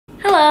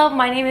Hello,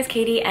 my name is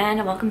Katie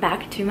and welcome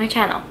back to my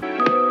channel.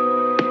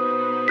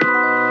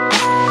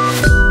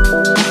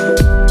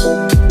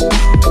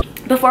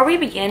 Before we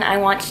begin, I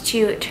want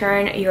to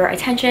turn your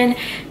attention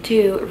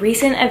to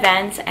recent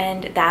events,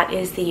 and that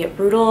is the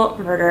brutal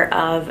murder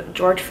of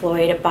George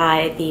Floyd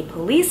by the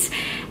police.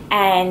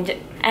 And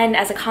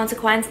as a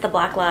consequence, the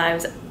Black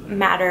Lives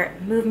Matter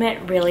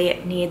movement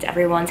really needs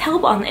everyone's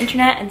help on the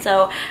internet, and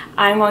so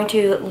I'm going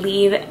to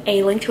leave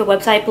a link to a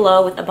website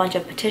below with a bunch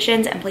of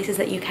petitions and places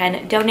that you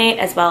can donate,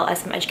 as well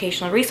as some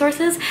educational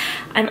resources.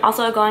 I'm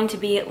also going to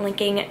be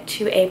linking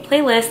to a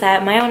playlist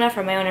that Mayona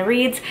from Mayona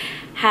Reads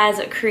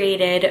has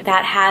created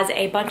that has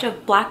a bunch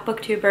of Black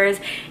booktubers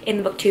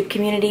in the booktube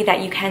community that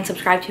you can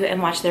subscribe to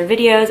and watch their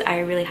videos. I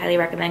really highly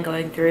recommend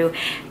going through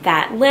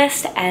that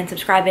list and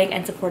subscribing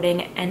and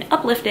supporting and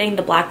uplifting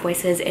the Black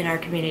voices in our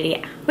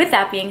community. With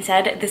that being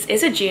said, this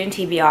is a June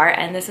TBR,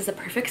 and this is a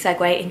perfect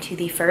segue into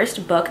the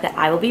first book that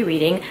I will be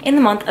reading in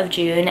the month of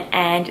June,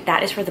 and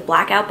that is for the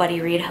Blackout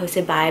Buddy Read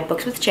hosted by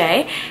Books with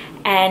Jay.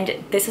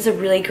 And this is a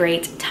really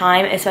great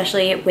time,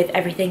 especially with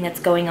everything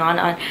that's going on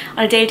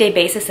a day-to-day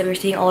basis that we're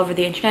seeing all over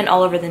the internet,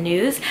 all over the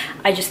news.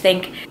 I just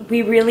think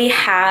we really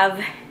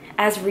have,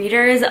 as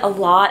readers, a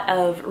lot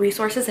of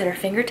resources at our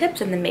fingertips,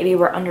 and then maybe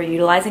we're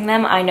underutilizing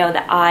them. I know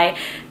that I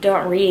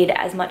don't read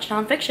as much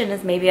nonfiction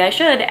as maybe I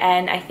should,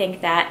 and I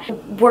think that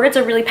words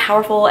are really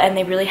powerful and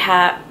they really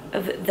have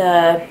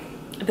the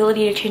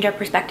ability to change our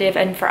perspective,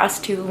 and for us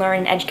to learn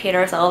and educate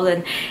ourselves,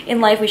 and in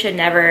life we should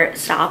never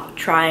stop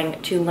trying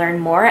to learn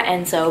more.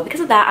 And so because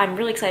of that, I'm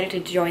really excited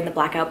to join the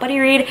Blackout Buddy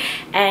Read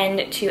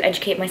and to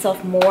educate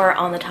myself more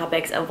on the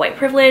topics of white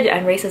privilege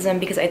and racism,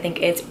 because I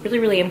think it's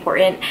really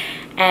important,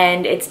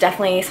 and it's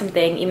definitely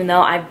something, even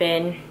though I've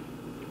been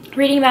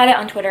reading about it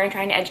on Twitter and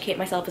trying to educate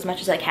myself as much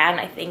as I can,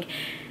 I think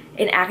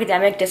an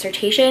academic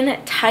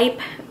dissertation type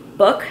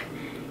book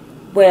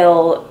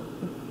will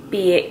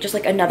be just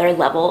like another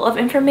level of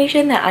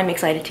information that I'm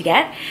excited to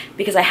get,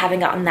 because I haven't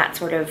gotten that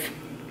sort of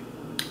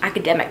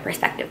academic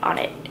perspective on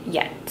it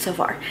yet so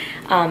far.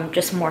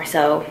 Just more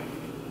so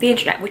the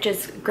internet, which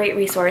is a great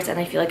resource, and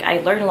I feel like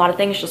I learn a lot of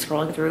things just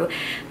scrolling through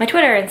my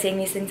Twitter and seeing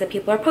these things that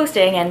people are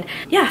posting. And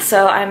yeah,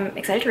 so I'm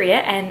excited to read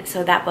it. And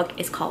so that book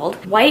is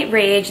called White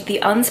Rage: The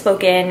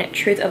Unspoken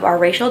Truth of Our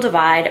Racial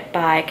Divide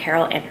by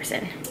Carol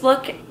Anderson. This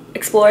book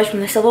explores from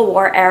the Civil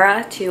War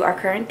era to our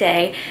current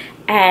day,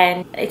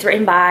 and it's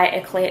written by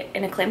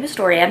an acclaimed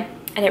historian,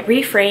 and it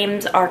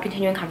reframes our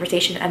continuing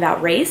conversation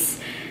about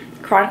race,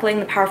 chronicling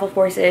the powerful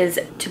forces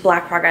to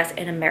Black progress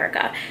in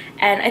America.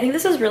 And I think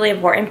this is really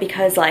important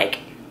because, like,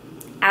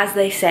 as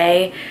they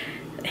say,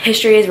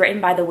 history is written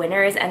by the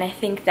winners, and I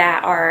think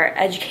that our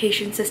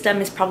education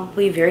system is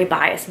probably very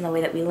biased in the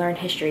way that we learn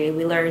history.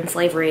 We learn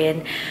slavery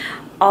and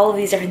all of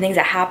these different things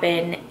that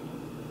happen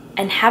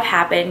and have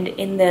happened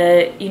in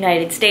the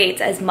United States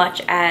as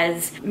much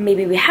as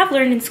maybe we have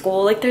learned in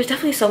school. Like, there's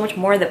definitely so much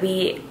more that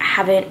we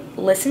haven't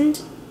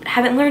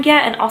learned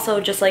yet, and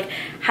also just like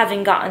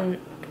having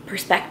gotten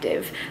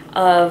perspective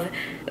of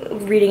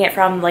reading it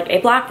from like a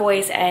Black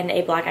voice and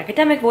a Black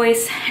academic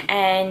voice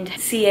and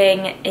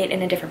seeing it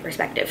in a different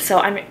perspective. So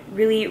I'm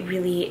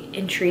really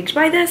intrigued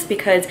by this,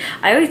 because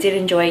I always did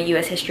enjoy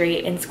US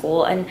history in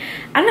school, and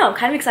I don't know, I'm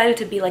kind of excited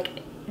to be like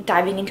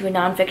diving into a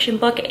nonfiction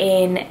book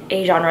in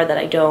a genre that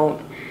I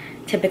don't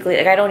typically,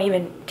 like, I don't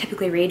even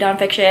typically read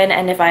nonfiction,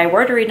 and if I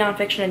were to read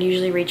nonfiction, I'd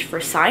usually reach for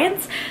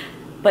science,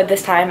 but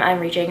this time I'm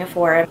reaching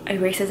for a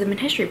racism and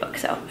history book,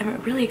 so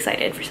I'm really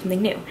excited for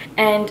something new.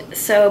 And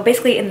so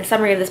basically in the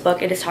summary of this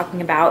book, it is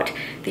talking about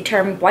the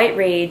term white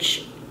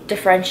rage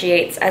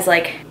differentiates as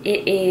like,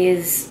 it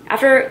is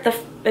after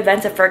the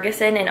events of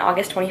Ferguson in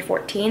August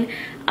 2014,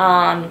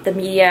 the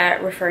media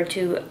referred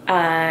to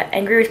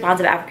angry response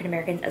of African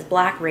Americans as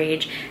Black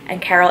rage,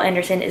 and Carol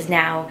Anderson is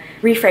now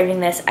reframing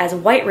this as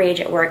white rage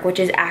at work, which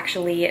is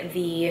actually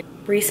the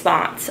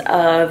response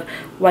of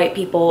white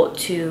people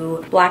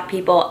to Black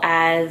people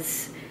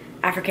as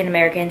African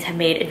Americans have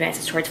made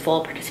advances towards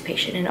full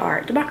participation in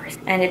our democracy.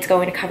 And it's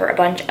going to cover a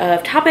bunch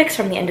of topics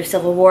from the end of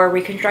Civil War,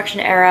 Reconstruction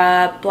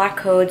era, Black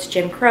codes,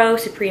 Jim Crow,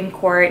 Supreme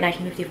Court,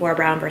 1954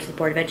 Brown versus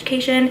Board of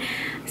Education,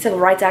 Civil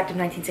Rights Act of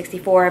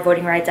 1964,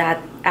 Voting Rights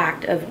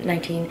Act of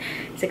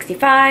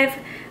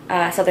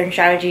 1965, Southern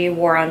Strategy,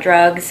 War on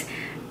Drugs,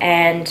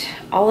 and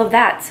all of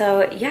that.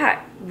 So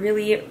yeah,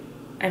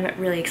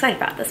 I'm really excited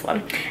about this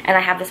one, and I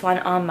have this one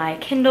on my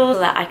Kindle so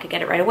that I could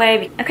get it right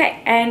away.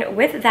 Okay, and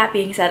with that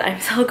being said,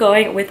 I'm still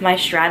going with my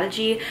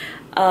strategy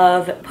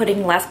of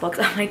putting less books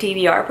on my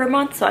TBR per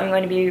month. So I'm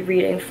going to be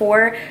reading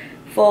 4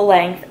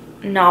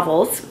 full-length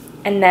novels,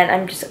 and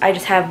then I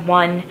just have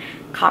 1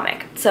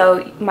 comic.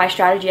 So my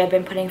strategy, I've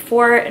been putting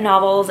 4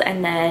 novels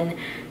and then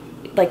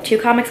like 2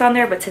 comics on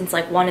there, but since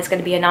like 1 is going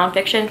to be a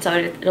nonfiction, so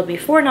it'll be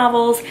 4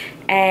 novels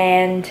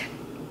and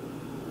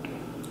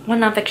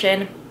 1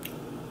 nonfiction,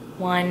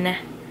 1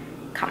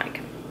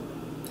 comic.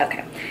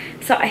 Okay,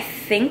 so I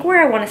think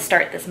where I want to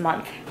start this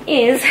month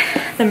is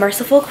The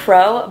Merciful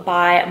Crow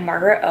by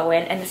Margaret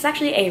Owen, and this is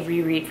actually a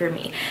reread for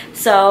me.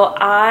 So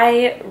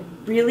I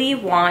really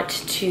want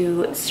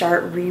to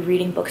start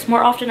rereading books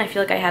more often. I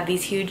feel like I have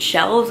these huge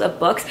shelves of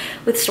books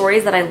with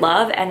stories that I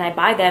love, and I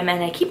buy them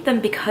and I keep them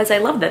because I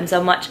love them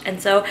so much.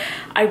 And so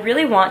I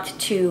really want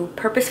to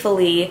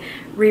purposefully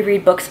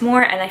reread books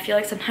more, and I feel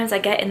like sometimes I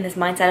get in this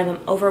mindset of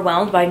I'm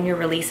overwhelmed by new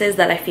releases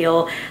that I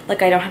feel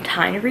like I don't have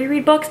time to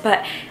reread books.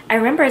 But I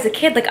remember as a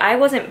kid, like I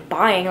wasn't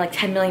buying like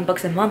 10 million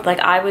books a month. Like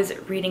I was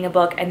reading a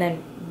book and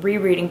then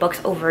rereading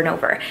books over and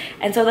over.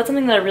 And so that's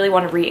something that I really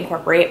want to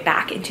reincorporate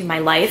back into my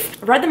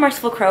life. I read The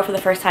Merciful Crow for the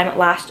first time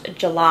last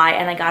July,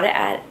 and I got it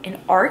at an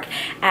ARC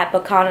at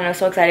BookCon, and I was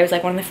so excited. It was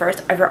like one of the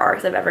first ever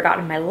ARCs I've ever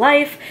gotten in my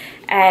life,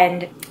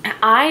 and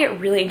I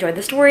really enjoyed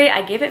the story.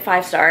 I gave it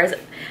 5 stars.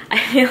 I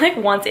feel like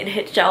once it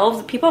hit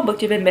shelves, people on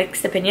BookTube had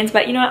mixed opinions,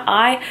 but you know what?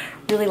 I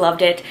really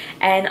loved it,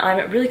 and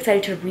I'm really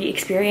excited to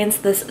re-experience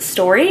this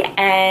story.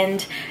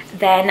 And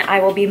then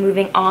I will be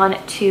moving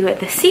on to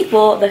the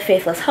sequel, The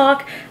Faithless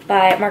Hawk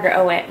by Margaret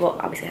Owen. Well,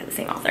 obviously it has the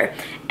same author.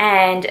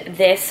 And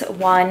this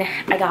one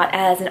I got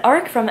as an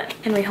ARC from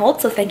Henry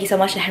Holt, so thank you so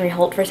much to Henry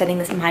Holt for sending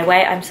this my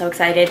way. I'm so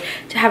excited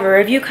to have a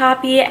review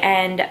copy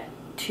and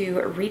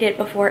to read it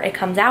before it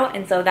comes out,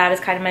 and so that is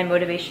kind of my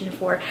motivation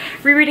for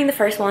rereading the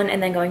first one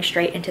and then going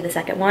straight into the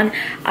second one.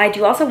 I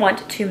do also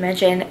want to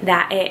mention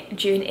that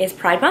June is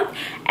Pride Month,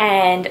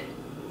 and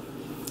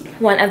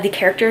one of the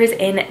characters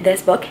in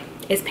this book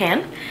is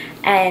Pan,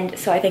 and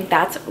so I think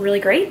that's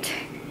really great.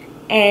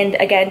 And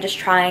again, just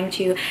trying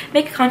to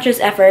make a conscious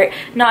effort,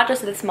 not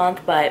just this month,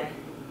 but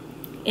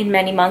in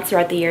many months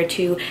throughout the year,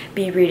 to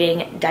be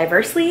reading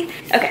diversely.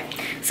 Okay,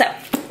 so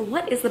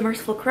what is The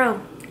Merciful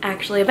Crow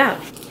actually about?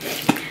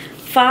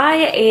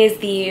 Fi is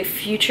the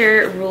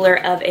future ruler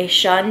of a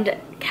shunned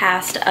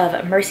caste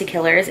of mercy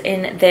killers.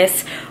 In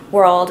this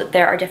world,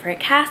 there are different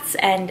castes,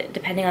 and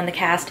depending on the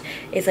caste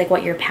is like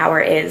what your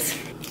power is.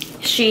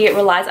 She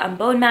relies on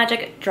bone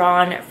magic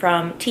drawn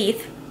from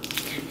teeth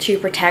to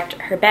protect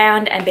her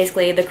band, and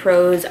basically the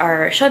crows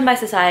are shunned by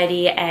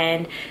society,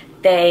 and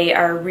they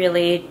are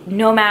really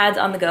nomads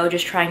on the go,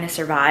 just trying to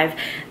survive,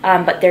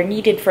 but they're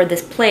needed for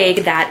this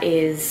plague that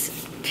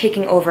is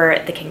taking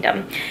over the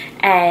kingdom.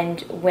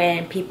 And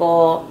when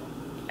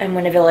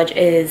a village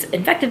is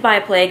infected by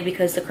a plague,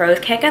 because the crows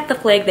can't get the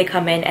plague, they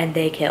come in and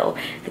they kill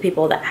the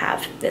people that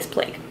have this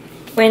plague.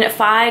 When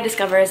Fi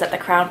discovers that the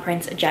Crown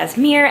Prince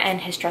Jasmir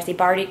and his trusty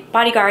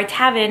bodyguard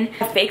Tavin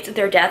have faked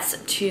their deaths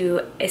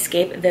to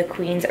escape the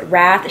Queen's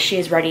wrath, she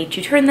is ready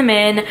to turn them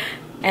in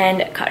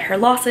and cut her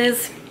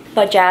losses.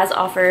 But Jazz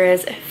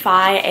offers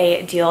Fi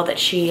a deal that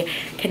she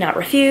cannot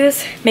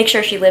refuse. Make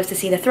sure she lives to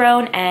see the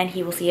throne, and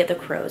he will see the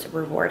crows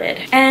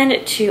rewarded.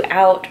 And to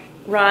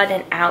outrun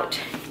and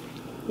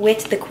outwit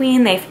the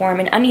Queen, they form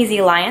an uneasy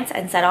alliance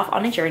and set off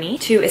on a journey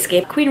to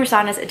escape Queen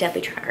Rosanna's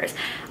deadly trackers.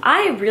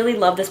 I really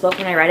loved this book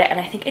when I read it, and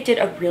I think it did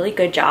a really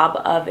good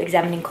job of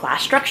examining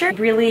class structure. It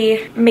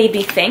really made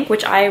me think,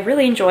 which I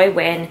really enjoy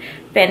when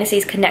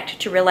fantasies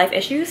connect to real life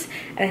issues,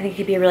 and I think it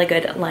could be a really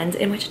good lens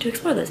in which to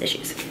explore those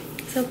issues.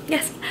 So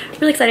yes,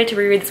 really excited to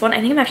reread this one.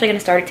 I think I'm actually gonna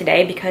start it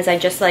today because I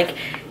just like,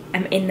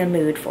 I'm in the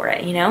mood for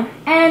it, you know?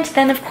 And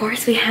then of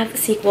course we have the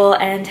sequel,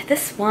 and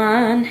this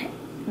one,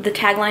 the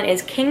tagline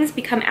is "Kings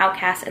become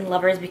outcasts and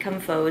lovers become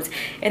foes"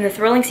 in the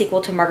thrilling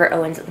sequel to Margaret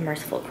Owen's The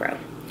Merciful Crow.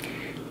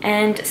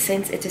 And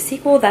since it's a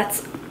sequel,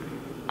 that's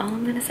all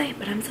I'm gonna say,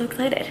 but I'm so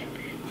excited.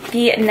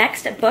 The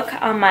next book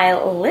on my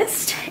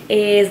list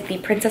is The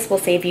Princess Will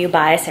Save You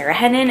by Sarah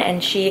Hennen,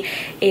 and she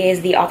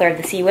is the author of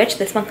The Sea Witch.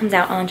 This one comes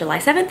out on July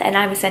 7th, and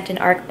I was sent an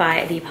ARC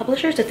by the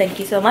publisher, so thank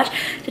you so much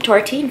to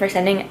Tora Team for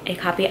sending a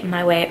copy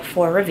my way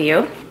for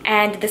review.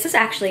 And this is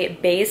actually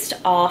based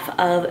off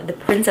of The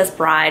Princess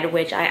Bride,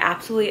 which I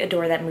absolutely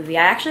adore that movie.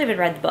 I actually haven't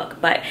read the book,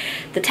 but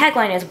the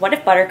tagline is "What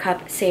if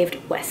Buttercup saved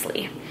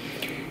Wesley?"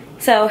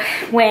 So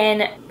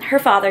when her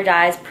father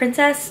dies,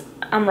 Princess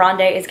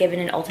Amrande is given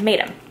an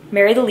ultimatum: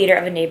 marry the leader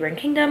of a neighboring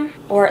kingdom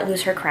or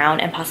lose her crown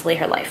and possibly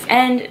her life.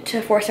 And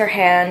to force her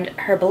hand,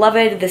 her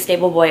beloved, the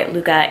stable boy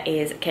Luca,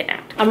 is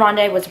kidnapped.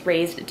 Amrande was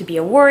raised to be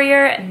a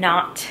warrior,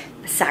 not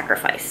a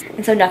sacrifice.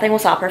 And so nothing will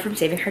stop her from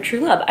saving her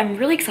true love. I'm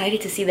really excited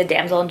to see the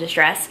damsel in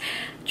distress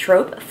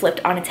trope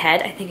flipped on its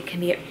head. I think it can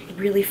be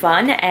really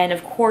fun. And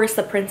of course,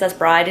 The Princess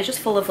Bride is just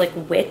full of like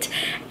wit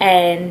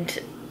and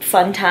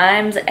fun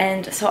times.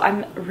 And so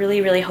I'm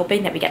really, really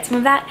hoping that we get some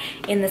of that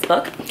in this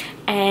book.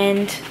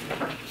 And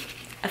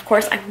of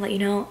course, I will let you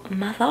know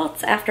my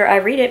thoughts after I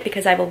read it,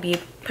 because I will be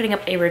putting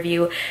up a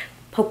review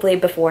hopefully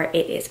before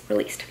it is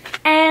released.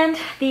 And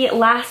the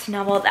last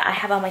novel that I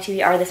have on my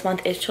TBR this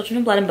month is Children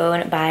of Blood and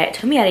Bone by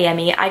Tomi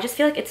Adeyemi. I just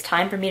feel like it's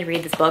time for me to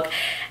read this book.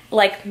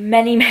 Like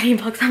many, many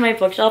books on my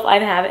bookshelf,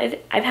 I've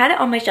had it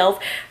on my shelf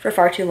for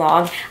far too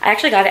long. I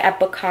actually got it at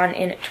BookCon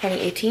in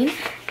 2018,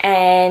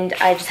 and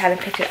I just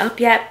haven't picked it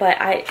up yet,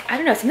 but I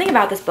don't know, something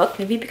about this book,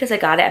 maybe because I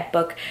got it at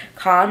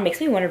BookCon,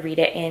 makes me want to read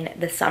it in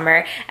the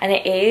summer. And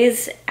it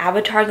is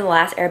Avatar: The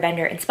Last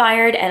Airbender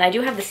inspired, and I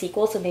do have the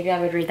sequel, so maybe I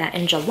would read that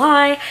in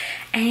July.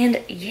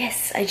 And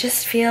yes, I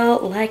just feel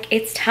like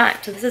it's time.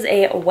 So this is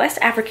a West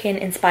African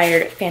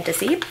inspired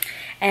fantasy,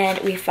 and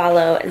we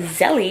follow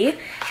Zelly,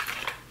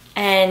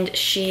 and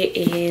she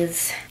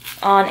is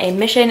on a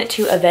mission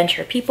to avenge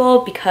her people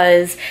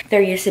because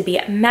there used to be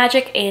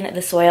magic in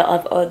the soil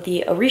of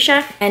the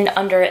Orisha, and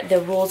under the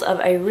rules of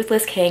a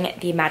ruthless king,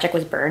 the magic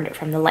was burned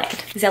from the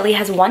land. Zélie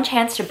has one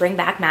chance to bring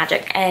back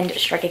magic and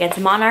strike against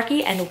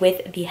monarchy, and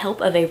with the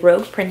help of a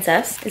rogue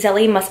princess,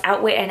 Zélie must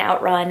outwit and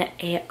outrun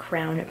a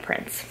crown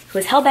prince who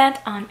is hellbent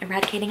on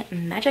eradicating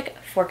magic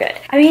for good.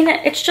 I mean,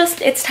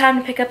 it's time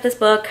to pick up this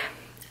book.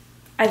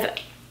 I've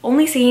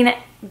only seen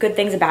good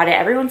things about it.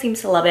 Everyone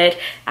seems to love it.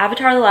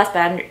 Avatar: The Last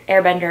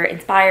Airbender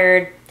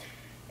inspired.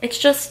 It's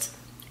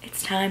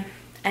time.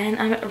 And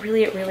I'm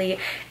really, really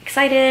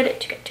excited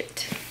to get to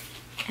it.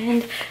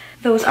 And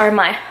those are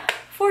my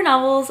 4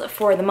 novels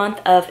for the month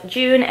of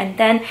June. And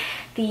then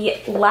the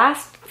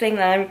last thing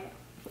that I'm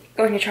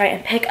going to try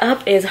and pick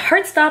up is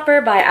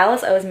Heartstopper by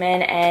Alice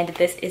Oseman, and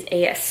this is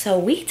a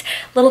sweet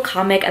little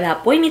comic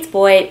about boy meets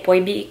boy,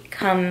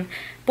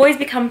 boys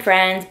become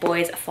friends,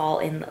 boys fall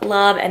in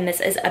love, and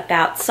this is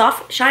about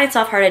shy and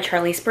soft-hearted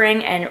Charlie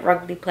Spring and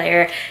rugby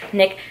player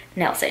Nick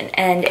Nelson,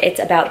 and it's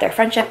about their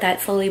friendship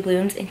that slowly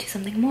blooms into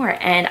something more.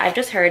 And I've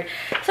just heard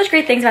such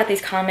great things about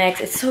these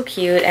comics. It's so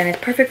cute and it's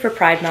perfect for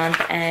Pride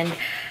Month, and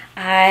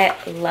I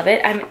love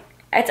it.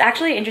 It's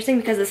actually interesting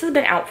because this has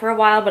been out for a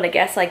while, but I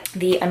guess like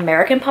the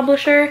American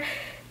publisher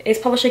is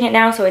publishing it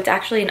now, so it's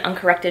actually an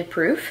uncorrected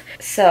proof.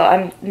 So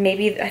I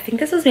think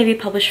this was maybe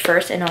published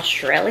first in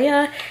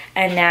Australia,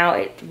 and now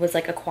it was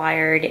like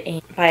acquired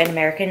by an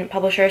American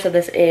publisher. So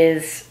this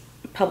is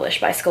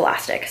published by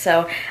Scholastic.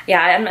 So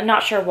yeah, I'm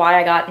not sure why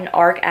I got an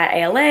ARC at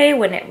ALA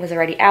when it was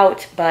already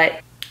out,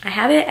 but I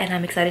have it and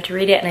I'm excited to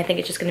read it, and I think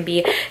it's just going to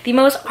be the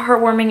most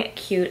heartwarming,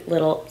 cute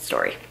little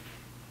story.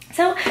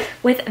 So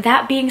with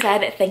that being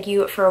said, thank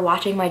you for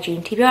watching my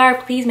June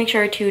TBR. Please make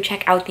sure to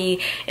check out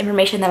the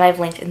information that I've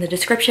linked in the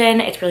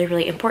description. It's really,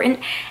 really important.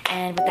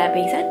 And with that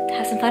being said,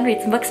 have some fun, read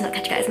some books, and I'll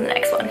catch you guys in the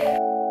next one.